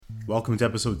Welcome to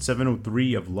episode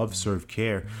 703 of Love Serve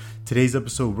Care. Today's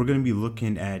episode, we're going to be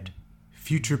looking at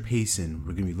future pacing.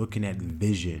 We're going to be looking at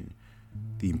vision,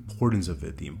 the importance of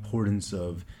it, the importance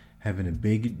of having a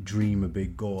big dream, a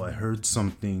big goal. I heard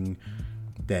something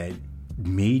that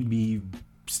made me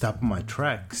stop in my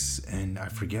tracks, and I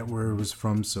forget where it was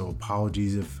from, so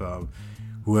apologies if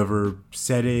whoever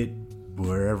said it,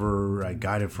 wherever I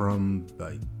got it from,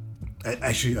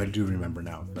 Actually, I do remember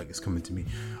now. Like, it's coming to me.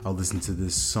 I'll listen to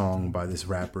this song by this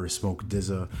rapper, Smoke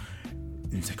DZA.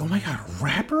 And it's like, oh my god, a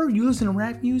rapper? You listen to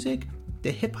rap music? The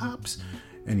hip hops?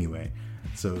 Anyway,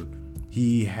 so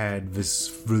he had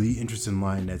this really interesting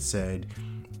line that said,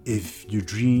 if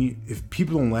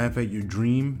people don't laugh at your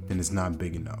dream, then it's not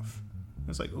big enough. I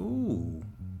was like, ooh,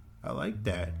 I like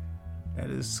that. That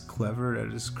is clever,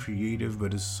 that is creative,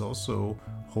 but it also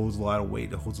holds a lot of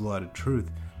weight, it holds a lot of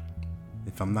truth.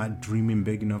 If I'm not dreaming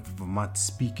big enough, if I'm not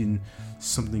speaking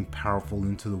something powerful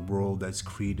into the world that's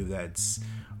creative, that's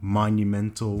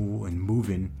monumental and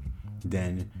moving,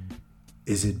 then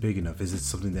is it big enough? Is it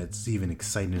something that's even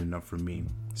exciting enough for me?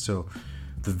 So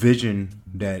the vision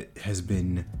that has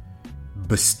been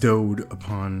bestowed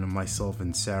upon myself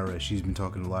and Sarah, she's been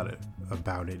talking a lot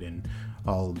about it, and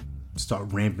I'll start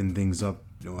ramping things up,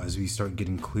 as we start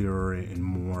getting clearer and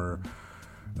more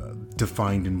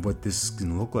defined in what this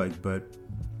can look like. But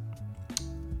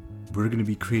we're going to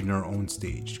be creating our own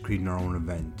stage, creating our own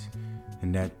event,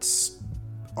 and that's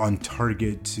on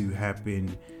target to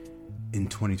happen in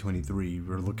 2023.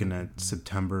 We're looking at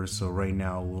September, so right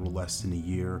now a little less than a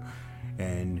year,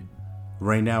 and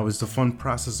right now is the fun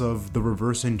process of the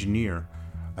reverse engineer.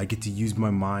 I get to use my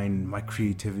mind, my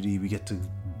creativity. We get to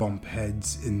bump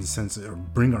heads in the sense, or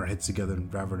bring our heads together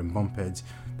rather than bump heads.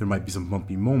 There might be some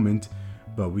bumpy moment,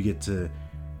 but we get to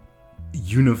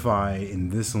unify in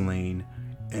this lane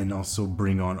and also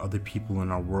bring on other people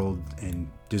in our world. And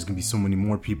there's going to be so many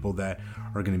more people that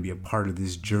are going to be a part of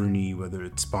this journey, whether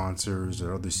it's sponsors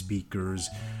or other speakers,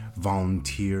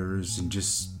 volunteers, and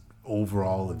just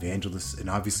overall evangelists, and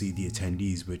obviously the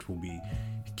attendees, which will be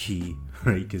key,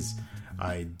 right? Because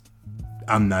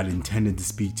I'm not intended to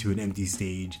speak to an empty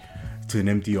stage, to an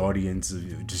empty audience,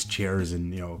 just chairs,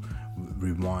 and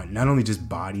we want not only just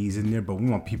bodies in there, but we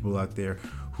want people out there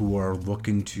who are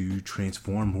looking to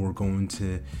transform, who are going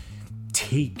to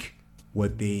take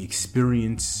what they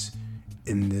experience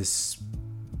in this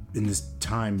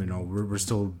time. We're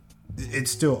still,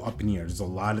 it's still up in the air. There's a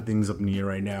lot of things up in the air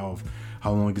right now of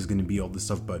how long it's going to be, all this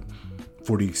stuff. But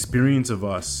for the experience of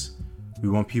us, we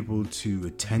want people to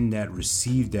attend that,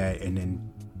 receive that, and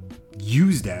then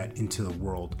use that into the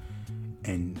world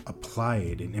and apply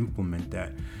it and implement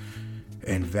that.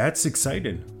 And that's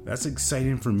exciting. That's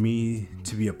exciting for me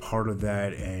to be a part of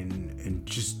that and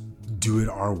just do it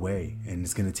our way. And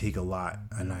it's going to take a lot.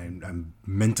 And I'm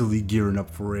mentally gearing up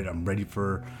for it. I'm ready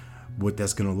for what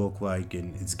that's going to look like.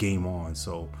 And it's game on.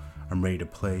 So I'm ready to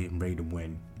play. I'm ready to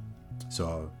win.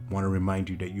 So I want to remind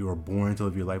you that you are born to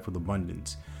live your life with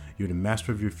abundance. You're the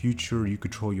master of your future. You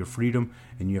control your freedom.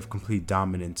 And you have complete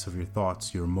dominance of your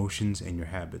thoughts, your emotions, and your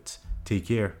habits. Take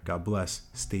care. God bless.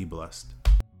 Stay blessed.